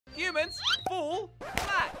humans fall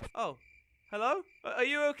flat. Oh, hello? Are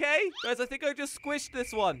you okay? Guys, I think I just squished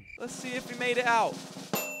this one. Let's see if we made it out.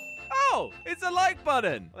 Oh, it's a like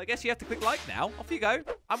button. Well, I guess you have to click like now. Off you go.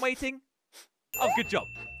 I'm waiting. Oh, good job.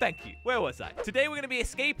 Thank you. Where was I? Today we're going to be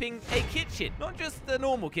escaping a kitchen. Not just the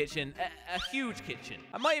normal kitchen, a huge kitchen.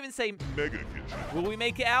 I might even say mega kitchen. Will we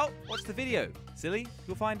make it out? Watch the video. Silly,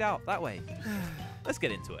 you'll find out that way. Let's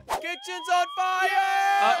get into it. Kitchen's on fire!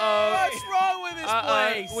 Uh-oh. What's wrong with this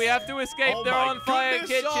place? We have to escape. They're on fire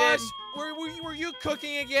kitchen. Josh, were you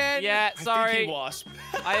cooking again? Yeah, sorry. I think he was.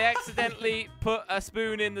 I accidentally put a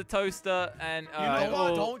spoon in the toaster and... you know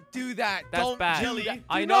what? Don't do that. That's bad. Jelly.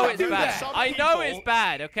 I know it's bad. Some I know people- it's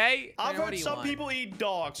bad, okay? I've What heard do you some want? people eat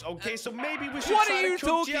dogs, okay? So maybe we should What try are to you cook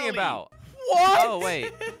talking jelly. about? What? Oh,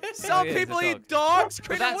 wait. Some yeah, it's a people dog. eat dogs?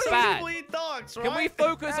 But that's Some bad. people eat dogs, right? Can we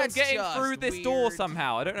focus on That's getting just through this door weird.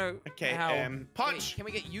 somehow? I don't know Okay, how. punch. Wait, can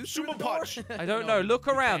we get you Super through the door? punch. I don't know. Look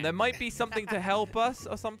around. There might be something to help us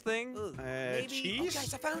or something. Maybe. Cheese? Oh,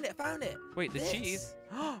 guys, I found it. Wait, the This. cheese?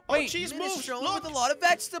 Oh, Wait, cheese moves. Minestrone Look. with a lot of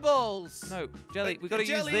vegetables. no, Jelly, we gotta use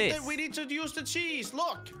Jelly, this. We need to use the cheese.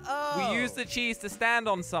 Look. Oh. We use the cheese to stand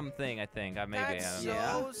on something, I think. Maybe. That's I don't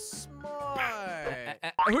know. so smart.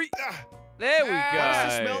 Hui. There we Ah. go. Why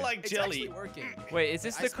does it smell like It's jelly? actually working. Wait, is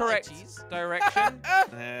this I the smell like correct cheese. direction?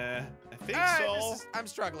 I think so. I'm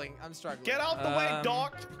struggling. Get out the way,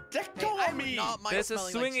 dog. Let go of me. There's a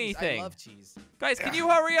swingy thing. I love cheese. Guys, can you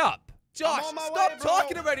hurry up? Josh, on my stop way, bro.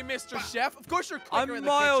 talking already, Mr. Chef. Of course you're quicker I'm in the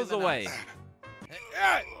miles kitchen than away. us.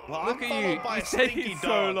 Well, Look I'm at you. followed by You a take stinky so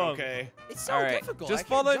dog, long. okay? It's so All right, difficult. just I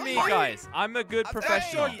follow can't me, jump. guys. I'm a good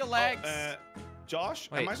professional. short the legs. Josh,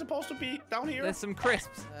 Wait. am I supposed to be down here? There's some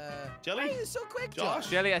crisps. Jelly? Why are you so quick, Josh? Josh?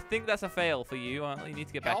 Jelly, I think that's a fail for you. You need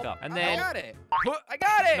to get back Help. up. And I then... got it. I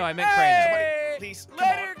got it. No, I meant hey! Please, come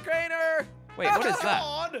Later, Craner. Wait, what is Come that?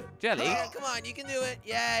 on. Jelly? Yeah, come on, you can do it.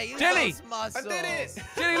 Yeah, you Jelly! those muscles. I did it.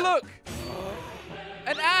 Jelly, look!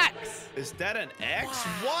 An axe! Is that an X?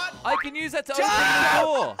 What? I can use that to open the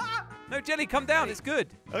door. No, Jelly, come down. It's good.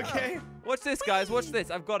 Okay. Watch this, guys. Watch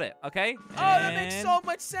this. I've got it, okay? Oh, that makes And so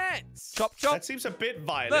much sense. Chop, chop. That seems a bit Look,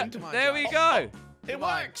 violent. Come on, there we Josh. go. It Come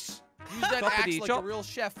on. works. Use that Choppity axe like chop. a real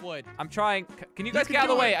chef would. I'm trying. Can you guys can get out of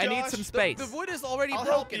the do way? it, I need Josh. some space. The wood is already I'll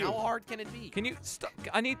help broken. you. How hard can it be? Can you stop?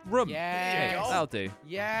 I need room. Yes. go. That'll do.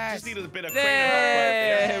 Yes. Just needed a bit of crater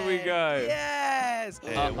help There we go. Yes.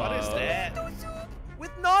 What is that?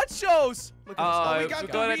 With nachos. Look at Uh-oh. we this. got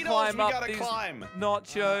We've got to burritos, climb we up gotta these climb.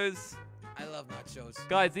 nachos. I love nachos.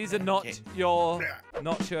 Guys, these are not Okay. your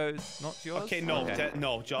nachos. Not yours? Okay,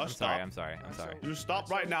 no, Josh, stop. I'm sorry. You stop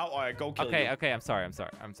right now or I go kill you. Okay, I'm sorry.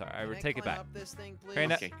 I will take it back. Up this thing, please?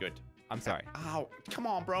 Crainer. Okay, good. I'm sorry. Ow, come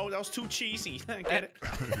on, bro. That was too cheesy. Get it?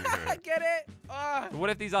 I get it. What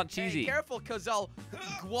if these aren't Hey, cheesy? careful, because I'll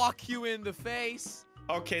guac you in the face.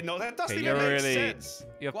 Okay, no, that doesn't Okay, even you're make really- sense.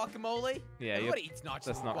 You're- Guacamole? Yeah, Everybody eats nachos.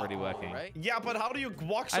 that's not with really guacamole, working. right? Yeah, but how do you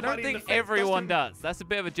guac I somebody don't in the think face? everyone Doesn't- does. That's a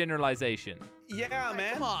bit of a generalization. Yeah,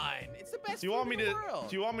 man. Come on. It's the best Do you want food me in to? the world.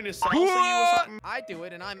 Do you want me to salsa you or something? I do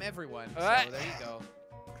it, and I'm everyone. So Alright. there you go.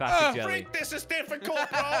 Classic Jelly. Freak, this is difficult,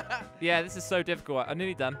 bro. Yeah, this is so difficult. I'm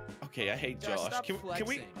nearly done. Okay, I hate Josh, Josh. stop Can we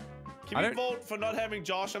flexing. I we don't- vote for not having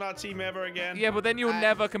Josh on our team ever again? Yeah, but then you'll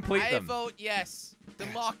never complete I them. vote yes.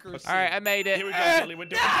 Democracy. All right, I made it. Here we go, Jelly. We're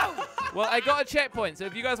doing it. Well, I got a checkpoint, so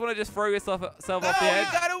if you guys want to just throw yourself off the No, edge.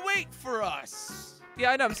 you gotta wait for us. Yeah,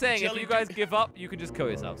 I know. I'm saying if Jelly, you guys give up, you can just kill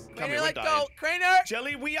yourselves. Come Crainer, here, we're let go. dying. Crainer,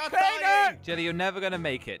 Jelly, we are Crainer! dying. Jelly, you're never gonna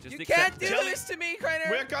make it. Just you accept can't do it. Jelly, this to me, Crainer.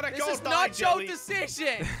 we're gonna this go is die, not Jelly. your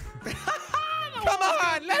decision. Come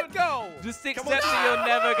on, let go. Just Come accept on. that you're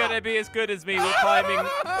never gonna be as good as me with climbing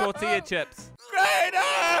tortilla chips. Crainer,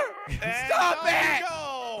 And stop down it. we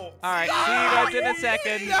go. All right, see you guys in a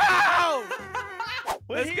second. No.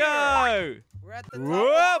 We're Let's here. go. We're at the Whoop.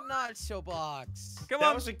 top of the nacho box. Come That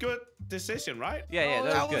on. was a good decision, right? Yeah, Oh,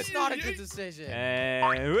 that was good. not a good decision.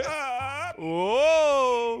 And Ah,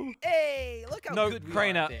 whoa! Hey, look how No, good we are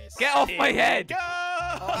Crainer, at this. get off my head! Go.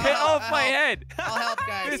 Get off my head! I'll help,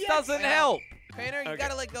 guys. This doesn't help. Crainer, you Okay.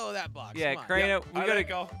 gotta let go of that box. Yeah, Come on. Crainer, we I gotta let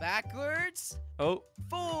go. Backwards, Oh,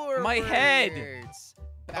 forwards. My head.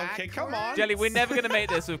 Okay, come on. Jelly, we're never gonna make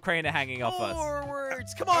this with Crainer hanging off us.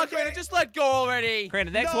 Forwards. Come on, Okay. Crainer, just let go already. Crainer,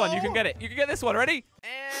 next one, you can No. get it. You can get this one. Ready?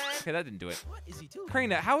 And Okay, that didn't do it. what is he doing?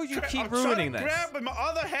 Crainer, how would you keep I'm ruining trying to this? grab with my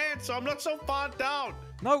other hand so I'm not so far down.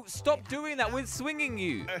 No, stop doing that. We're swinging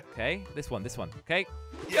you. Okay, this one. Okay,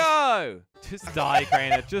 go. Just die,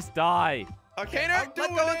 Crainer. Just die. Okay, Crainer, I'm let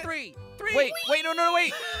doing go in it. three. Wait, no,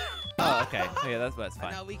 wait. Oh, okay. Yeah, that's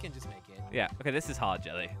fine. Now we can just make it. Yeah. Okay, this is hard,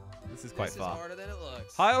 Jelly. This is quite This is far. harder than it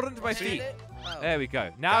looks. Hold onto my Land feet. it. Oh. There we go.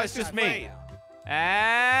 Now Guys, it's just just me. wait.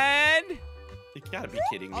 And You gotta be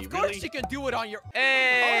kidding me. Of course really? you can do it on your.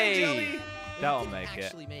 Hey! Jelly. That'll You didn't make it.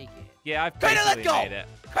 actually make it. Yeah, I've Crainer, let basically go! made it.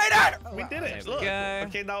 Crainer! Oh, We wow. did There it. we Look. go.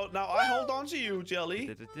 Okay, now I hold on to you,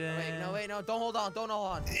 Jelly. Wait, no, don't hold on, don't hold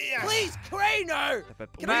on. Yeah. Please, Crainer!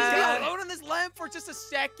 Can I just Man. be alone on this lamp for just a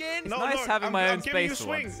second? No, nice look, having my I'm own giving you space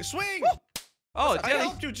swing. once. Swing. Oh, I Jelly.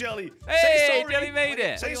 helped you, Jelly. Hey, Say sorry. Jelly made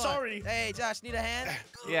it. What Say do you want? sorry. Hey, Josh, need a hand?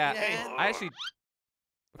 Yeah, Need a hand? I actually...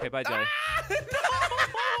 Okay, bye, Jelly.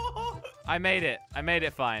 No! I made it. I made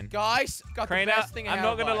it fine. Guys, got the Crainer, best thing I'm ahead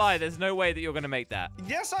not of going to us. lie. There's no way that you're going to make that.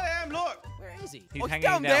 Yes, I am. Look. Where is he? He's Oh, hanging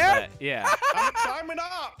down down there? Yeah. I'm climbing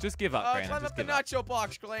up. Just give up, Crainer. Climb Just up the give up. nacho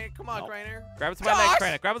box, Crainer. Come on, No. Crainer. Grab it to my legs, Josh!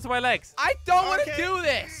 Crainer. Grab it to my legs. I don't want to Okay. do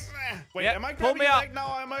this. Wait, Yep, am I pull grabbing me your up. leg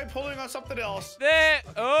now or am I pulling on something else? There.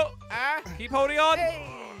 Oh. Ah. Keep holding on. Hey.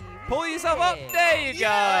 Pull yourself up. There you go.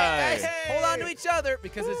 Guys, Hey. hold on to each other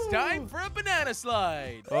because it's time for a banana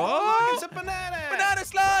slide. Oh. It's a banana. Banana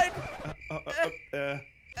slide.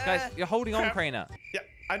 Guys, you're holding on, Crap. Crainer. Yeah,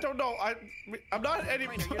 I don't know. I'm not any.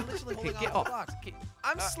 Crainer, you're literally holding get on to the off. box.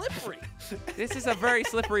 I'm slippery. This is a very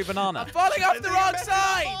slippery banana. I'm falling off the wrong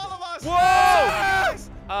side. Whoa!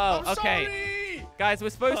 I'm Oh, okay. sorry. Guys, we're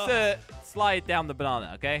supposed to slide down the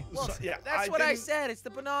banana, okay? Look, Yeah, that's I what I didn't- said. It's the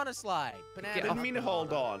banana slide. Banana. I didn't mean to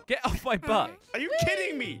hold on. Get off my butt. Are you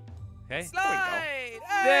kidding me? Okay. Slide.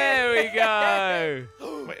 There we go.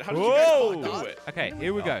 Wait, how did you Whoa. guys all do it? Okay,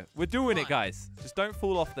 here we go. We're doing it, guys. Just don't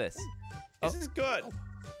fall off this. This is good.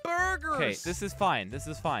 Burgers. Okay, this is fine. This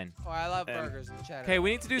is fine. Oh, I love burgers and cheddar. Okay,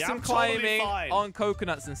 we need to do Yeah, some I'm totally climbing fine. on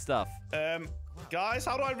coconuts and stuff. Guys,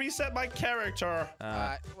 how do I reset my character?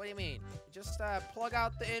 What do you mean? Just plug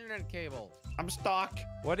out the internet cable. I'm stuck.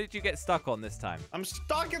 What did you get stuck on this time? I'm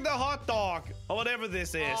stuck in the hot dog, or whatever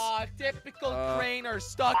this is. Aw, typical Crainer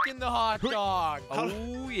stuck in the hot dog.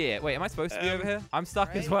 Oh, yeah. Wait, am I supposed to be over here? I'm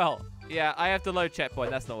stuck as right? well. Yeah, I have to load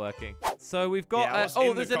checkpoint. That's not working. So we've got... Yeah, I was oh, in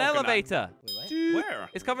the there's an coconut. elevator. Wait, what? Where?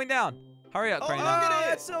 It's coming down. Hurry up, Oh, Crainer. look at Oh, it.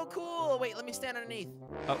 that's so cool. Wait, let me stand underneath.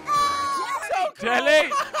 Oh. So cool.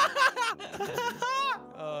 Jelly!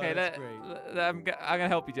 Oh, Okay, that's great. I'm gonna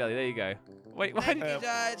help you, Jelly. There you go. Wait, why Thank did you,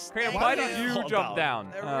 Judge. Crainer, Thank why you. did you Fall jump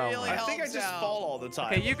down? That Oh, really my- I think I helps just out. fall all the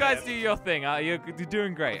time. Okay, you guys do your thing. You're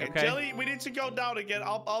doing great, okay? Jelly, we need to go down again.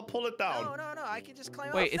 I'll pull it down. No, I can just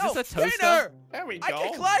climb Wait, up. is this a toaster? Crainer! There we go. I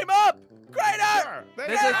can climb up! Crainer! Sure. There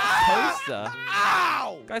There's you a go. toaster.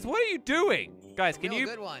 Ow! Guys, what are you doing? Guys, can Real you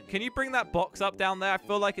good one. bring that box up down there? I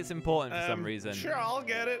feel like it's important for some reason. Sure, I'll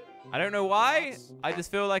get it. I don't know why. I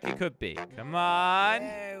just feel like it could be. Come on.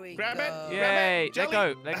 There we Grab go. it. Yay. Jelly.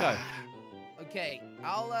 Let go. Let go. Okay,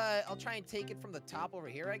 I'll try and take it from the top over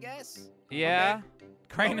here, I guess. Yeah. Are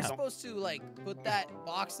Crainer. we supposed to like put that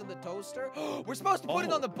box in the toaster? We're supposed to put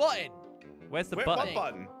it on the button. Where's the Wait, button?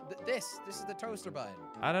 what button? This is the toaster button.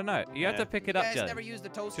 I don't know. You have to pick it You up, guys Jelly. never used the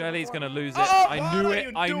toaster Jelly's before? gonna lose it. Oh, I what knew are it.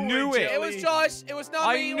 you I doing, knew it. Jelly? It was Josh. It was not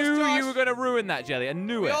I me. It was knew Josh. you were gonna ruin that, Jelly. I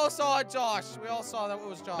knew We it. all saw Josh. We all saw that it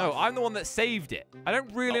was Josh. No, I'm the one that saved it. I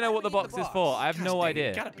don't really Oh, know I what the need the box is box. for. I have Gosh, no dang, idea.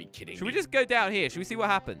 You gotta be kidding Should me. we just go down here? Should we see what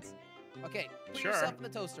happens? Okay, put Sure. yourself in the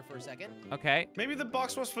toaster for a second. Okay. Maybe the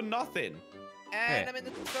box was for nothing. And Okay. I'm in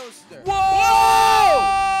the toaster.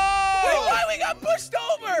 Whoa! Wait, why we got pushed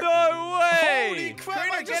over? No way! Holy crap,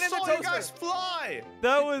 Crainer, I get just in the saw you toaster. guys fly.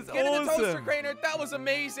 That was Get in the toaster, awesome. Crainer. That was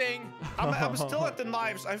amazing. I'm still at the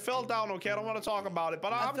knives. I fell down, okay? I don't want to talk about it,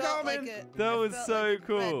 but I'm felt coming. like That I was felt so like a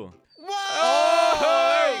friend. cool. Whoa! Oh!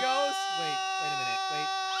 There he goes. Wait a minute.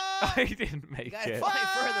 I didn't You make gotta it. fly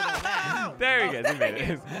further than that. There he goes. He made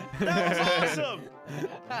it. That was awesome.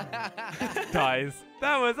 Guys,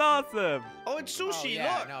 that was awesome. Oh, it's Oh, sushi.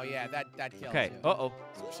 yeah, Look. no, yeah, that kills Okay. you. Uh-oh.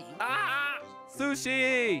 Sushi. Ah!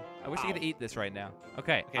 Sushi! I wish I Ow. could eat this right now.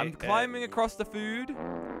 Okay, Okay, I'm climbing across the food.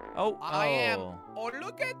 Oh, I am. oh. Oh,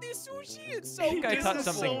 look at this sushi. It's so think I good. touched This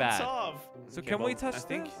is something so bad. tough. So Okay, can we well, touch I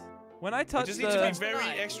think this? When I We touch just need to be the... very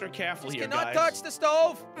knife. extra careful Just here, cannot guys. touch the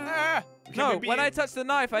stove. Ah, No, we be- when I touch the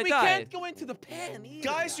knife, I we died. can't go into the pan either.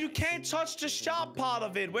 Guys, you can't touch the sharp part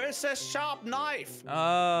of it where it says sharp knife.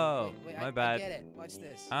 Oh, Wait, my I bad. get it. Watch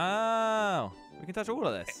this. Oh, we can touch all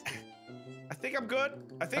of this. I think I'm good.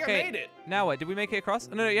 I think Okay. I made it. Now what? Did we make it across?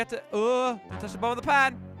 No, you have to... don't touch the bottom of the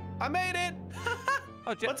pan. I made it.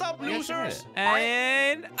 Oh, What's up, I guess you made losers? it.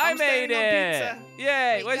 And I I'm made standing on it. pizza. Yay,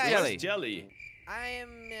 Hey, where's guys. Jelly? Jelly. I am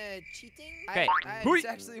cheating. Okay. I it's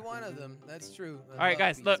actually one of them. That's true. All right,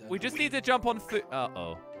 guys, look, we just need to jump on food.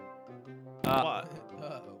 Uh-oh. What?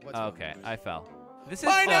 What's Okay, I fell. This is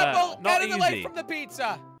Pineapple, not get in the way easy. from the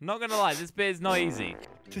pizza. Not gonna lie, this bit is not easy.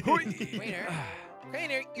 Waiter,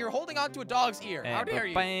 Crainer, you're holding on to a dog's ear. How dare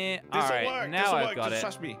you? All This'll right, work. now This'll I've work. got Just it.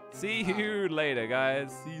 trust me. See you later,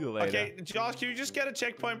 guys. See you later. Okay, Josh, can you just get a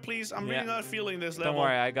checkpoint, please? I'm really not feeling this level. Don't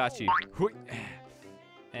worry, I got you.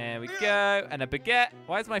 And we go. And a baguette.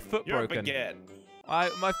 Why is my foot You're broken? a baguette.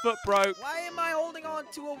 My foot broke. Why am I holding on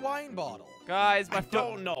to a wine bottle? Guys, my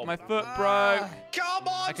foot broke. Come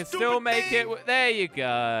on, I can still make it. There you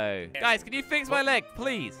go. Guys, can you fix my leg,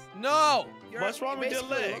 please? No. What's wrong with your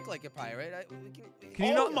basically leg? look like a pirate. Can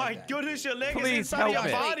you Oh not? my goodness, your leg is Please inside help your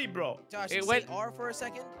me. body, bro. Josh, It you went- say R for a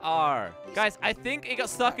second? R. Guys, I think it got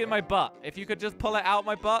stuck in my butt. If you could just pull it out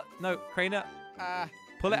my butt. No, Crainer.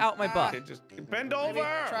 Pull it out my butt. Okay, just bend Maybe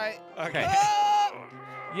over. try. Okay. Oh!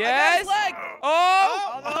 Yes. Leg!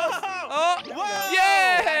 Oh. Almost. Oh. Whoa!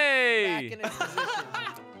 Yay! Back in its position.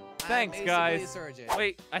 Thanks, I'm basically guys. a surgeon.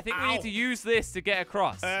 Wait, I think we need Ow. to use this to get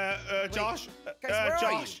across. Josh. Guys, where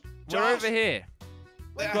are you? Josh. We're over here.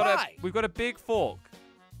 Wait, Why? We've got a big fork.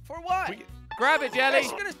 For what? We- Grab it, Jelly.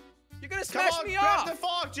 Guys, you're gonna Come smash on, me grab off. the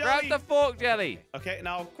fork, Jelly. Grab the fork, Jelly. Okay,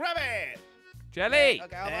 now grab it. Jelly.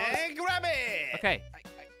 Okay, almost. And grab it. Okay.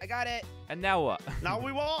 I got it. And now what? Now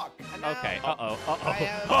we walk. And now- Okay. Uh-oh. I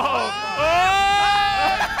am-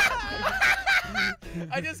 Uh-oh.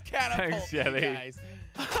 I just catapulted Thanks, Jelly. guys.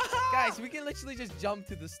 Guys, we can literally just jump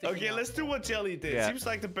to the stick. Okay, let's do what Jelly did. Yeah. Seems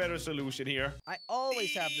like the better solution here. I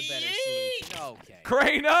always have the better solution. Okay.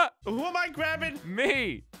 Crainer. Who am I grabbing?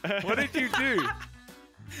 Me. What did you do?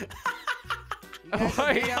 You guys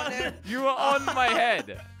okay Wait, down there? you were on my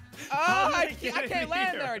head. Oh, How I did I get can't in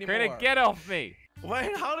land here? there anymore. Crainer, get off me.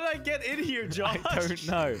 Wait, how did I get in here, Josh? I don't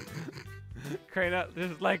know. Crainer,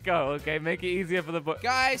 just let go, okay? Make it easier for the boy.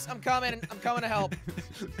 Guys, I'm coming. I'm coming to help.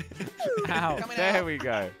 Ow, Coming there out. we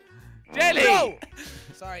go. Jelly! No!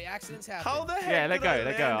 Sorry, accidents happen. How the heck Yeah, let did go, I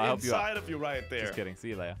let go, land I'll help you out. inside of you right there? Just kidding, see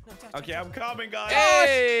you later. No, Josh, Okay, I'm coming, guys.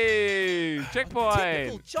 Hey! Typical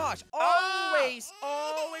Checkpoint! Josh. Ah!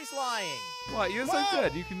 Always lying. What, you're so Whoa!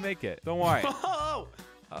 good, you can make it. Don't worry. Oh,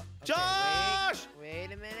 Okay, Josh! Wait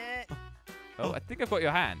a minute. Oh, I think I've got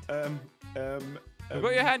your hand. I've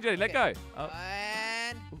got your hand, Jelly, let go. Oh,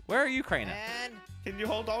 And where are you, Crainer? Can you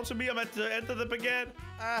hold on to me? I'm at the end of the baguette.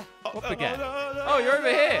 What baguette? No, Oh, you're over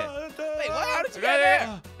here. Wait, what? How did you Right get there.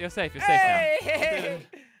 there? You're safe now. Hey!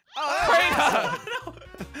 Oh,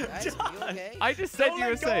 Crainer! guys, are you okay? I just said Don't you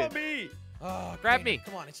were let go safe. of me. Oh, Grab Crainer, me.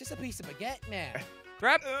 Come on, it's just a piece of baguette now.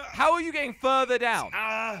 Grab. How are you getting further down?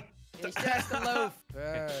 Ah, It's just a loaf.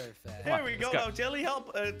 Perfect. there we let's go. go. Now, Jelly,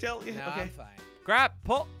 help. Jelly. No, Okay. I'm fine. Grab.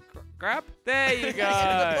 Pull. Grab. There you Get to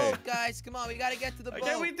the go. boat, guys. Come on, we gotta get to the boat.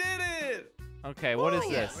 Okay, we did it. Okay, what is Oh,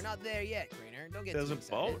 yeah, this? we're not there yet, Crainer. Don't get There's too a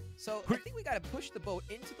excited. boat? So I think we gotta push the boat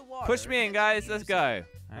into the water. Push me in, and guys. use Let's it. go.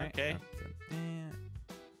 All right. Okay.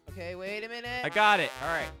 Okay, wait a minute. I got it. All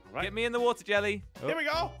right. Right. Get me in the water, Jelly. Oh. Here we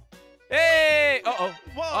go. Hey! Uh-oh.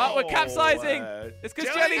 Whoa. Oh, we're capsizing. It's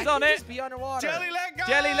because Jelly, Jelly's I on can it. just be underwater. Jelly, let go.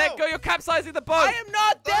 Jelly, let go. You're capsizing the boat. I am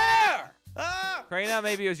not there. Ah. Crainer,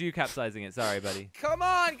 maybe it was you capsizing it. Sorry, buddy. Come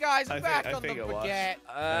on, guys. I I'm think- back I on the think it was. baguette.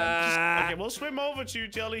 Okay, we'll swim over to you,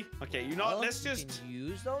 Jelly. Okay, you know what? Well, Let's you just. can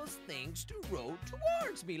use those things to row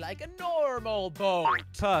towards me like a normal boat.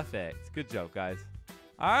 Perfect. Good job, guys.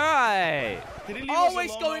 All right. Did he leave us Always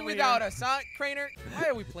alone going over without here? us, huh, Crainer? Why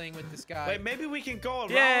are we playing with this guy? Wait, maybe we can go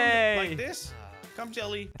around Yay. like this. Come,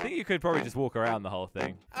 Jelly. I think you could probably just walk around the whole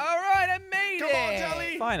thing. All right, I made Come it. on,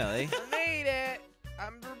 Jelly. Finally. I made it.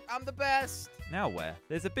 I'm the best. Now where?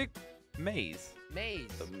 There's a big maze. Maze.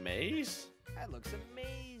 The maze? That looks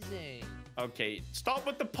amazing. Okay, stop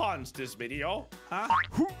with the puns this video. Huh?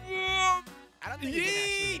 I don't think you can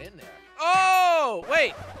actually get in there. Oh,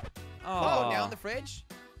 wait. Oh, down the fridge?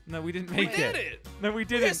 No, we didn't We make did it. it. No, we We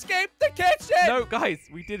didn't. escaped the kitchen! No, guys,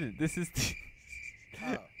 we didn't. This is.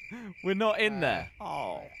 Oh. We're not in there.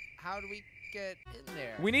 Oh. How do we get in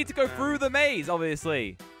there? We need to go through the maze,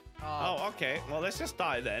 obviously. Oh, okay. Well, let's just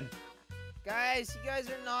die then. Guys, you guys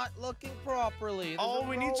are not looking properly. There's Oh, a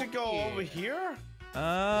we need to rope go here. over here? Then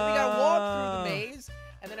we gotta walk through the maze,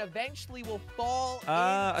 and then eventually we'll fall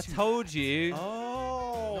I into told you.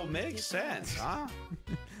 Oh, No, makes it's sense, huh?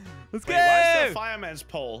 Let's Wait, why is there a go. fireman's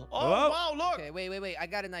pole? Oh, Whoa. wow, look. Okay, wait. I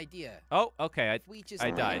got an idea. Oh, okay. If we just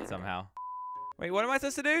I died somehow. Wait, what am I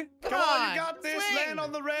supposed to do? Come on, you got this. swing. Land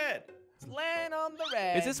on the red. Land on the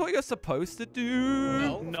red. Is this what you're supposed to do?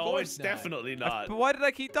 No, of No, course it's not. definitely not. But why did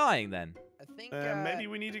I keep dying then? I think, Maybe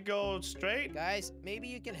we need to go straight. guys, maybe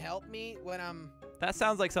you can help me when I'm... That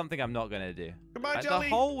sounds like something I'm not gonna do. Goodbye, The Jelly.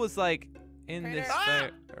 hole was like in Crainer. this Ah!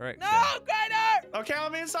 direction. No, Crainer! Okay,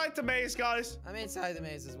 I'm inside the maze, guys. I'm inside the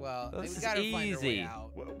maze as well. This we is gotta find our way easy.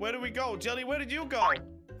 out. Where do we go? Jelly, where did you go?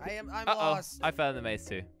 I'm Uh-oh, lost. I fell in the maze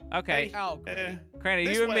too. Okay. Oh, great. Crainer,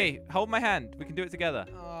 this you and way. me. Hold my hand. We can do it together.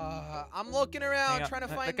 I'm looking Hang around, on. trying to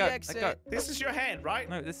Let find go, the let exit. go. This is your hand, right?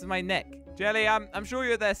 No, this is my neck. Jelly, I'm sure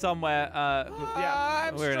you're there somewhere. Yeah,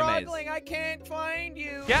 I'm we're in a maze. struggling. I can't find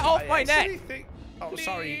you. Get off my neck! actually think- Oh,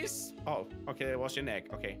 sorry. Please. Oh, okay, it was your neck.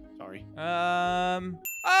 Okay, sorry.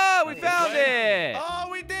 Oh, we Okay, found it! Oh,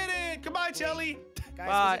 we did it! Goodbye, Jelly. Guys,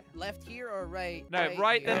 Bye. was it left here or right? No,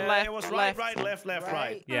 right here? then left, It was left. right, left,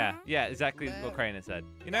 right. Yeah, exactly what Crainer said.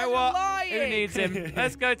 You know Guys are what? lying. Who needs him?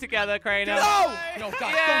 Let's go together, Crainer. No! No,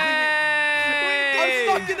 guys, Yay!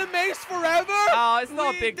 I'm stuck in the maze forever? Oh, it's not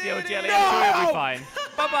a We big deal, did it! Jelly. I'm sure you'll No! be fine.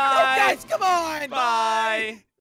 No, Bye-bye. guys, come on! Bye.